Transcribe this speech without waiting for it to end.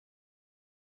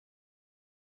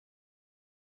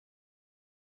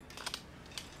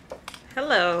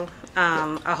Hello.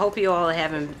 I hope you all are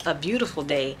having a beautiful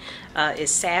day. It's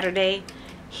Saturday.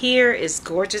 Here is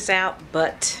gorgeous out,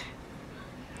 but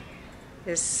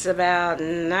it's about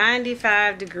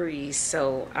 95 degrees,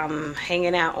 so I'm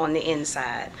hanging out on the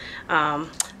inside.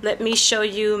 Let me show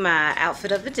you my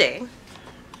outfit of the day.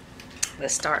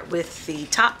 Let's start with the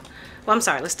top. Well, I'm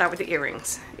sorry, let's start with the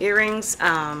earrings. Earrings,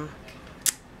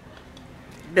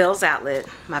 Bell's Outlet,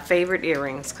 my favorite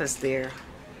earrings because they're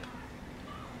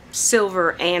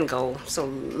silver and gold, so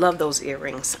love those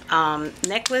earrings.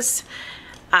 Necklace,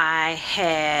 I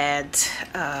had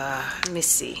let me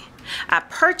see, I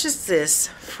purchased this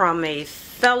from a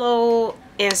fellow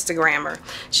Instagrammer.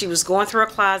 She was going through her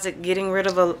closet getting rid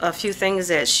of a few things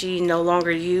that she no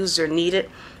longer used or needed,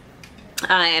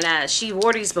 and she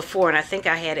wore these before, and I think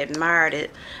I had admired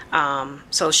it.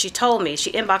 So she told me,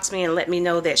 she inboxed me and let me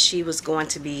know that she was going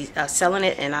to be selling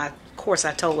it, and of course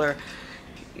I told her,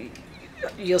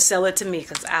 you'll sell it to me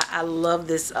because I love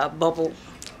this bubble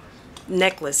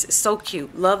necklace. It's so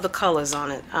cute. Love the colors on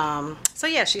it. So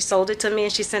yeah, she sold it to me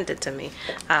and she sent it to me.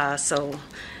 So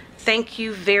thank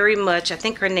you very much. I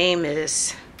think her name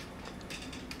is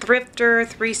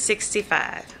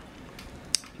Thrifter365.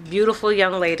 Beautiful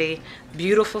young lady,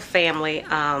 beautiful family.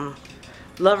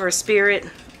 Love her spirit.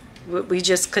 We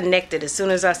just connected. As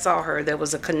soon as I saw her, there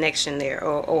was a connection there,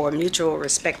 or a mutual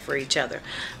respect for each other.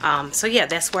 So yeah,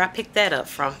 that's where I picked that up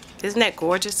from. Isn't that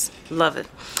gorgeous? Love it.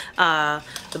 The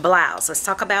blouse. Let's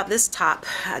talk about this top.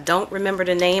 I don't remember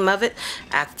the name of it.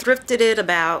 I thrifted it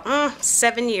about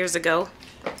 7 years ago.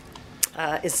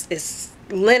 It's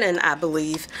linen, I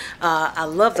believe. I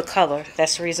love the color.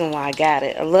 That's the reason why I got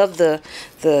it. I love the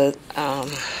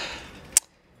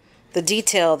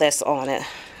detail that's on it.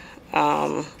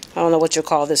 I don't know what you'll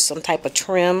call this, some type of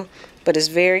trim, but it's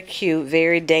very cute,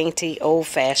 very dainty,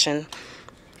 old-fashioned.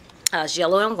 It's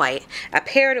yellow and white. I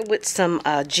paired it with some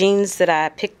jeans that I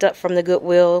picked up from the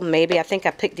Goodwill. Maybe, I think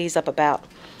I picked these up about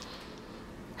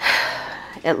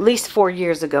at least 4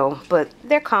 years ago, but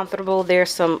they're comfortable.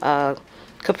 There's some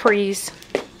capris,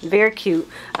 very cute.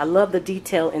 I love the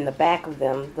detail in the back of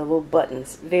them, the little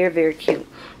buttons, very, very cute.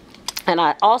 And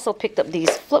I also picked up these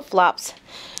flip-flops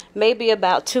maybe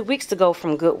about 2 weeks ago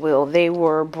from Goodwill. They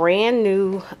were brand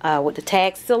new with the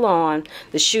tag still on.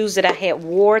 The shoes that I had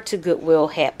wore to Goodwill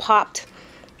had popped,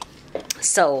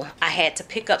 so I had to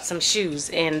pick up some shoes,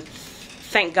 and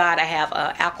thank God I have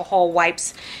alcohol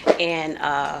wipes and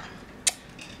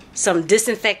some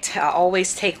disinfect I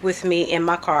always take with me in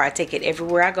my car. I take it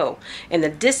everywhere I go, and the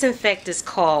disinfect is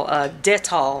called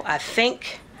Dettol. I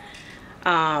think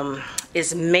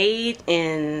it's made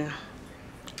in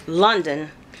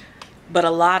London, but a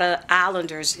lot of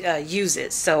islanders use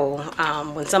it. So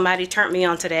when somebody turned me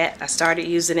on to that, I started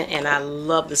using it, and I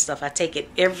love the stuff. I take it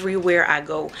everywhere I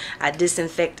go. I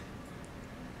disinfect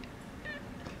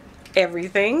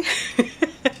everything.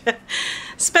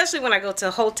 Especially when I go to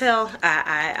a hotel,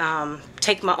 I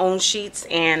take my own sheets,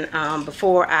 and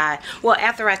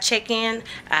after I check in,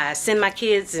 I send my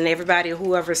kids and everybody,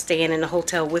 whoever's staying in the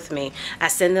hotel with me, I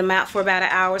send them out for about an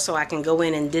hour so I can go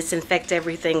in and disinfect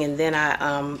everything, and then I,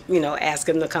 ask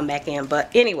them to come back in. But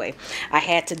anyway, I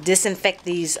had to disinfect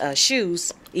these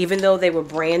shoes, even though they were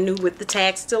brand new with the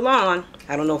tag still on.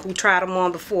 I don't know who tried them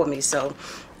on before me, so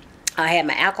I had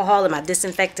my alcohol and my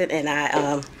disinfectant, and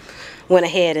I went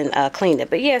ahead and cleaned it.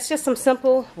 But yeah, it's just some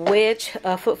simple wedge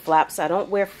flip-flops. I don't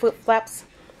wear flip-flops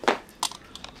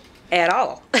at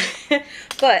all.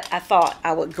 But I thought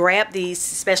I would grab these,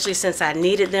 especially since I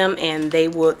needed them, and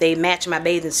they match my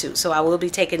bathing suit. So I will be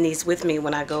taking these with me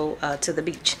when I go to the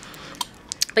beach.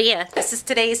 But yeah, this is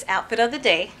today's outfit of the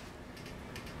day.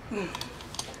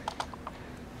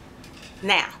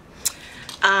 Now,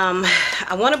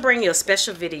 I want to bring you a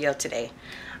special video today.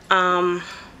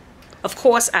 Of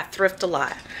course, I thrift a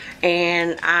lot,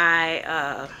 and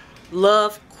I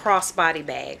love crossbody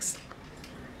bags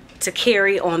to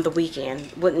carry on the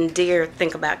weekend. Wouldn't dare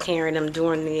think about carrying them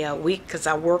during the week because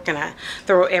I work and I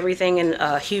throw everything in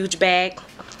a huge bag.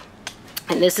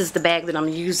 And this is the bag that I'm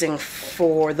using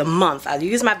for the month. I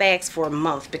use my bags for a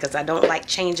month because I don't like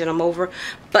changing them over.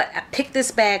 But I picked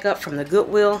this bag up from the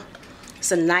Goodwill.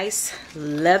 It's a nice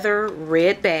leather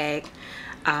red bag.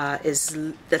 I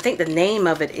think the name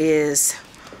of it is,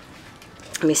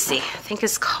 let me see, I think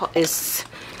it's called,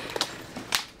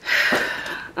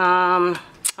 I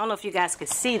don't know if you guys can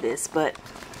see this, but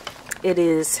it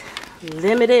is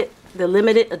the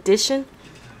limited edition.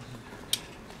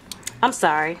 I'm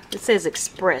sorry, it says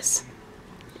Express.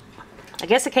 I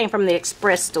guess it came from the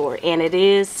Express store, and it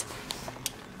is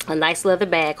a nice leather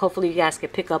bag. Hopefully you guys can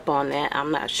pick up on that.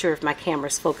 I'm not sure if my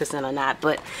camera's focusing or not,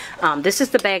 but this is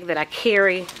the bag that I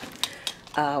carry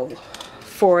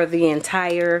for the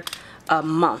entire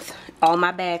month. All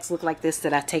my bags look like this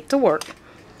that I take to work.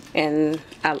 And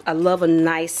I love a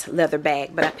nice leather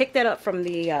bag. But I picked that up from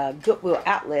the Goodwill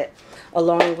outlet,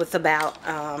 along with about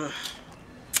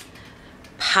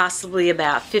possibly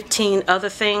about 15 other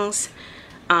things.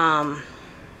 And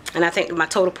I think my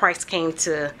total price came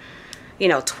to, you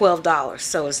know, $12.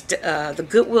 So it's the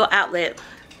Goodwill outlet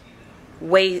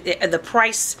the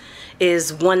price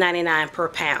is $1.99 per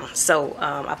pound. So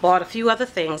I bought a few other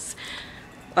things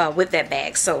with that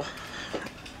bag. So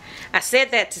I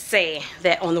said that to say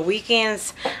that on the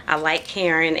weekends I like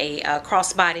carrying a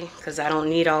crossbody, because I don't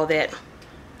need all that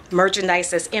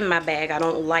merchandise that's in my bag. I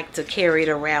don't like to carry it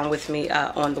around with me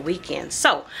on the weekends.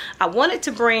 So I wanted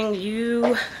to bring to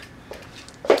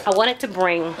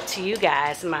you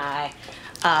guys my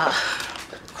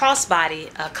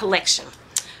crossbody collection.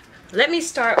 Let me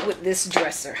start with this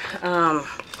dresser.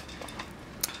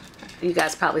 You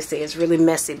guys probably say it's really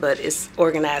messy, but it's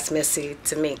organized messy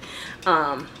to me.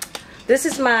 This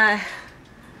is my,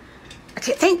 I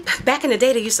think back in the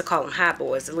day they used to call them high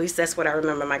boys. At least that's what I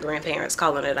remember my grandparents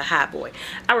calling it, a high boy.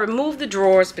 I removed the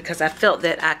drawers because I felt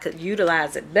that I could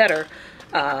utilize it better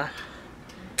by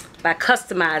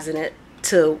customizing it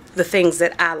to the things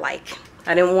that I like.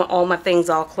 I didn't want all my things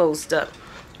all closed up.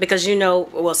 Because, you know,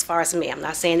 well, as far as me, I'm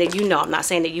not saying that I'm not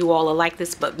saying that you all are like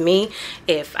this, but me,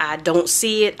 if I don't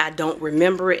see it, I don't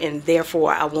remember it, and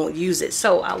therefore I won't use it.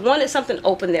 So I wanted something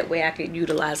open, that way I could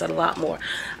utilize it a lot more.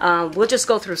 We'll just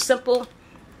go through simple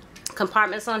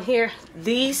compartments on here.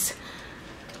 These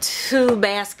two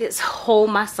baskets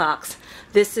hold my socks.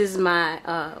 This is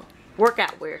my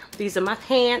workout wear. These are my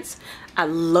pants. I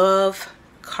love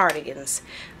cardigans.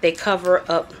 They cover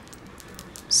up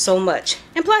so much,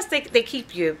 and plus they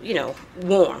keep you, you know,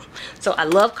 warm. So I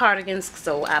love cardigans.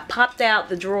 So I popped out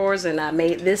the drawers and I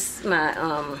made this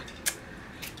my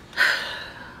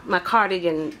my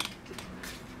cardigan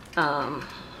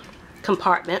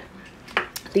compartment.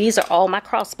 These are all my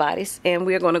crossbodies, and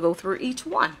we're going to go through each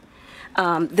one.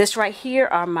 This right here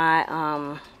are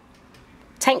my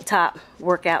tank top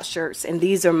workout shirts, and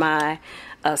these are my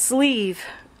sleeve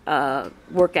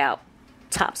workout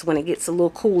tops when it gets a little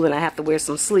cool and I have to wear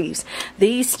some sleeves.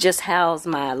 These just house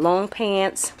my long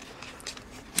pants,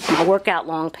 my workout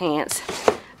long pants.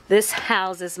 This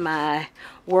houses my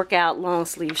workout long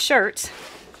sleeve shirts,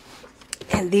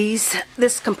 and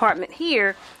this compartment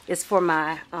here is for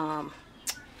my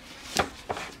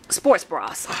sports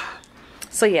bras.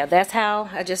 So yeah, that's how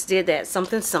I just did that.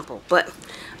 Something simple. But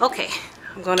okay,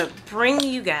 I'm gonna bring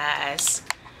you guys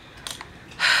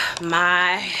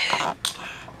my,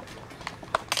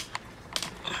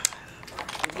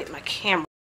 get my camera.